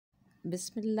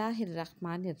بسم اللہ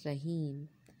الرحمن الرحیم۔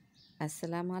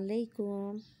 السلام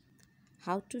علیکم۔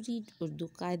 ہاؤ ٹو ریڈ اردو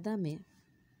قاعدہ میں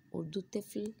اردو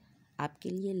طفل آپ کے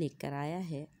لیے لے کر آیا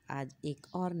ہے آج ایک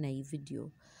اور نئی ویڈیو۔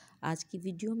 آج کی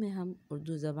ویڈیو میں ہم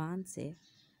اردو زبان سے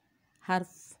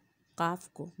حرف قاف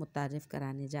کو متعارف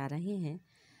کرانے جا رہے ہیں۔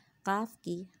 قاف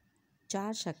کی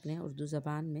 4 شکلیں اردو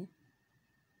زبان میں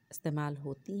استعمال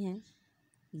ہوتی ہیں۔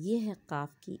 یہ ہے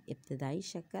قاف کی ابتدائی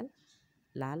شکل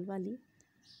لال والی،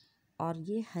 اور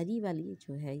یہ ہری والی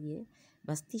جو ہے یہ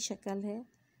وسطی شکل ہے۔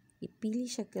 یہ پیلی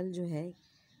شکل جو ہے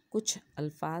کچھ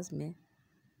الفاظ میں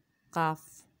قاف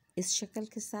اس شکل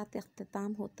کے ساتھ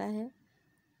اختتام ہوتا ہے،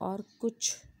 اور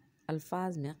کچھ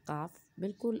الفاظ میں قاف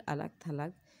بالکل الگ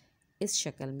تھلگ اس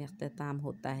شکل میں اختتام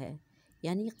ہوتا ہے،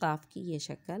 یعنی قاف کی یہ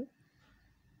شکل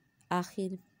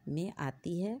آخر میں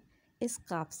آتی ہے۔ اس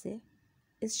قاف سے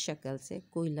اس شکل سے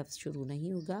کوئی لفظ شروع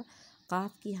نہیں ہوگا۔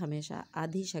 قاف کی ہمیشہ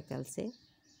آدھی شکل سے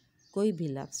کوئی بھی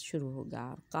لفظ شروع ہوگا،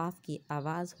 اور قاف کی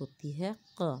آواز ہوتی ہے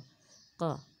ق ق۔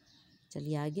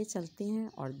 چلیے آگے چلتے ہیں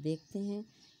اور دیکھتے ہیں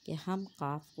کہ ہم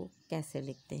قاف کو کیسے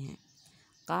لکھتے ہیں۔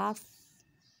 قاف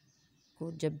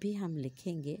کو جب بھی ہم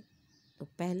لکھیں گے تو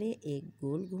پہلے ایک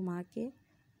گول گھما کے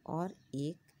اور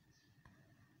ایک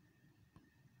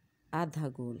آدھا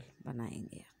گول بنائیں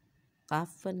گے،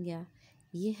 قاف بن گیا۔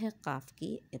 یہ ہے قاف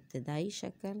کی ابتدائی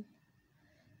شکل،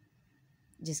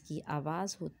 جس کی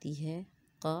آواز ہوتی ہے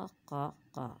ق ق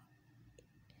ق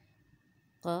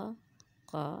ق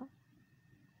ق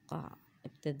ق،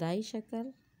 ابتدائی شکل،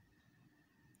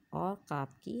 اور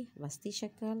قاف کی وسطی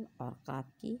شکل اور قاف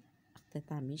کی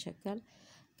اختتامی شکل۔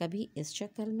 کبھی اس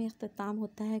شکل میں اختتام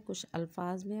ہوتا ہے کچھ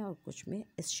الفاظ میں، اور کچھ میں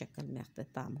اس شکل میں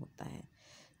اختتام ہوتا ہے۔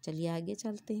 چلیے آگے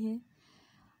چلتے ہیں۔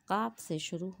 قاف سے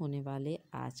شروع ہونے والے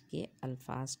آج کے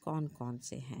الفاظ کون کون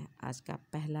سے ہیں؟ آج کا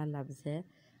پہلا لفظ ہے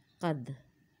قد۔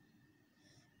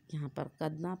 یہاں پر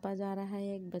قد ناپا جا رہا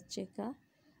ہے ایک بچے کا،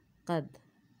 قد۔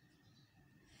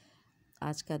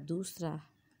 آج کا دوسرا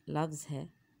لفظ ہے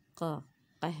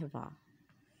قہوہ۔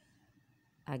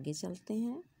 آگے چلتے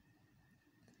ہیں۔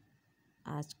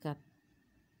 آج کا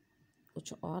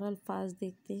کچھ اور الفاظ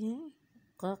دیکھتے ہیں۔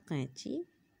 قینچی،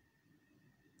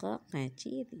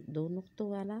 قینچی 2 نقطوں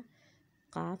والا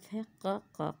قاف ہے۔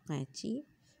 قینچی،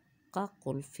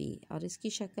 قلفی، اور اس کی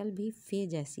شکل بھی فے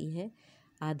جیسی ہے،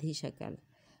 آدھی شکل۔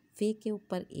 فے کے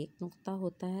اوپر ایک نقطہ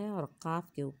ہوتا ہے اور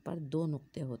قاف کے اوپر 2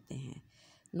 نقطے ہوتے ہیں۔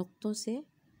 نقطوں سے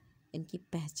ان کی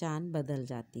پہچان بدل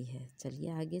جاتی ہے۔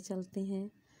 چلیے آگے چلتے ہیں۔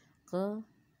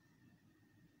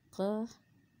 ق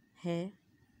ہے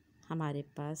ہمارے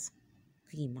پاس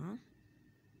قیمہ،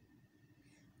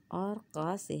 اور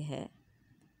قا سے ہے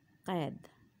قید،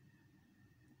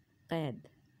 قید۔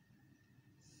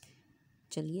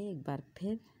 چلیے ایک بار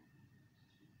پھر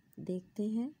دیکھتے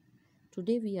ہیں۔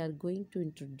 Today we are going to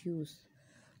introduce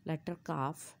letter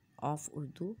Qaf of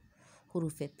Urdu,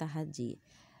 حروف تہجی۔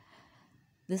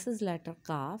 This is letter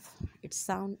Qaf. Its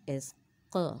sound is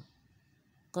q,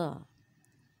 q.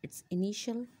 Its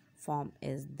initial form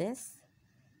is this,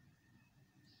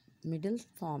 middle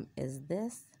form is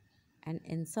this, and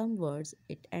in some words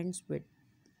it ends with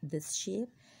this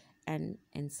shape, and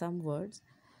in some words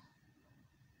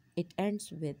it ends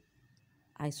with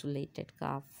isolated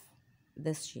qaf,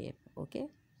 this shape. Okay,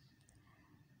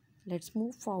 let's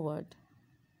move forward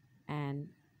and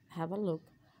have a look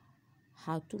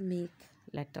how to make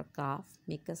letter Qaf.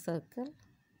 Make a circle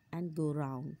and go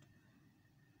round.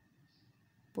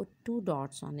 Put 2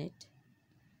 dots on it.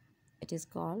 It is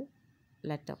called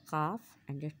letter Qaf,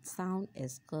 and its sound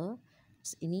is q.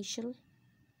 Its initial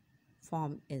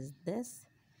form is this,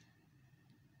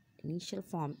 initial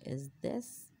form is this,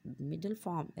 middle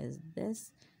form is this,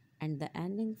 and the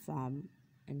ending form,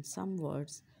 in some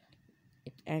words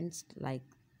it ends like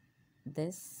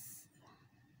this.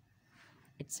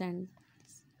 It ends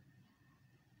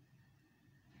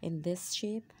in this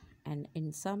shape, and in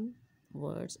some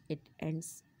words it ends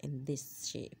in this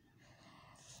shape.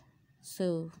 So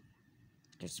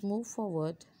let's move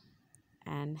forward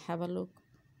and have a look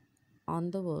on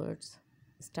the words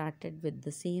started with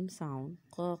the same sound.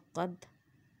 qad,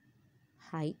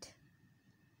 height,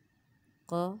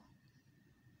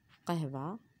 qahwa,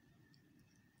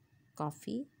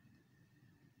 coffee,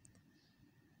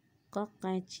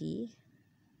 qanchi,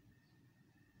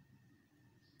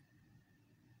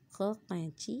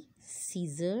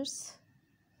 scissors,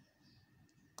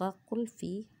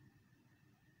 qulfi,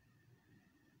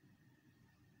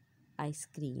 ice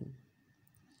cream.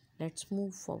 Let's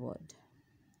move forward.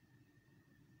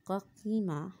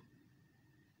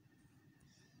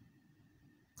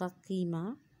 qaqima,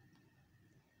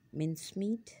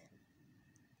 mincemeat,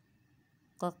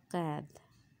 qaqad,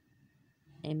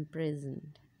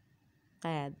 imprisoned.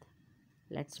 Qaid.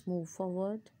 Let's move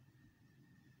forward.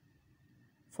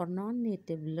 For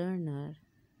non-native learner,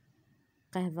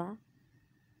 qahwa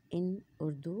in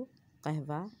Urdu,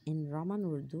 qahwa in Roman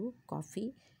Urdu,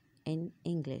 coffee in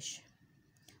English.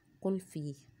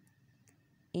 Kulfi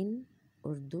in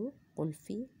Urdu,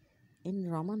 kulfi in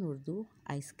Roman Urdu,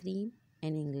 ice cream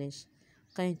in English.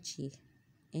 Qainchi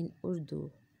in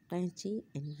Urdu, qainchi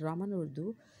in Roman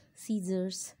Urdu,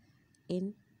 scissors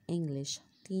in English.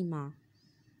 Qima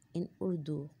in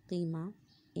Urdu, qima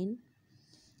in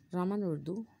Roman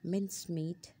Urdu,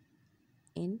 mincemeat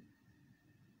in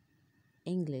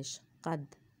English. Qad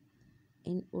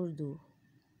in Urdu,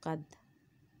 qad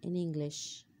in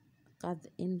English. Qad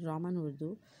in Roman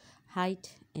Urdu, height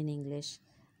in English.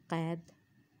 Qaid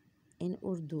in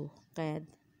Urdu, qaid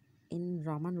in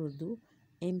Roman Urdu,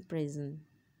 imprison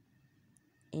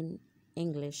in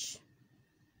English.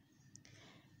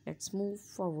 Let's move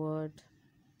forward.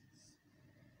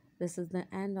 This is the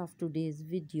end of today's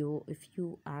video. If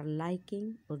you are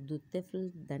liking Urdu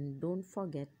Tifl, then don't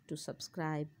forget to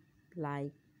subscribe,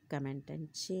 like, comment and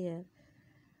share.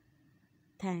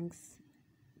 Thanks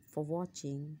for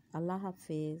watching. Allah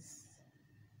Hafiz.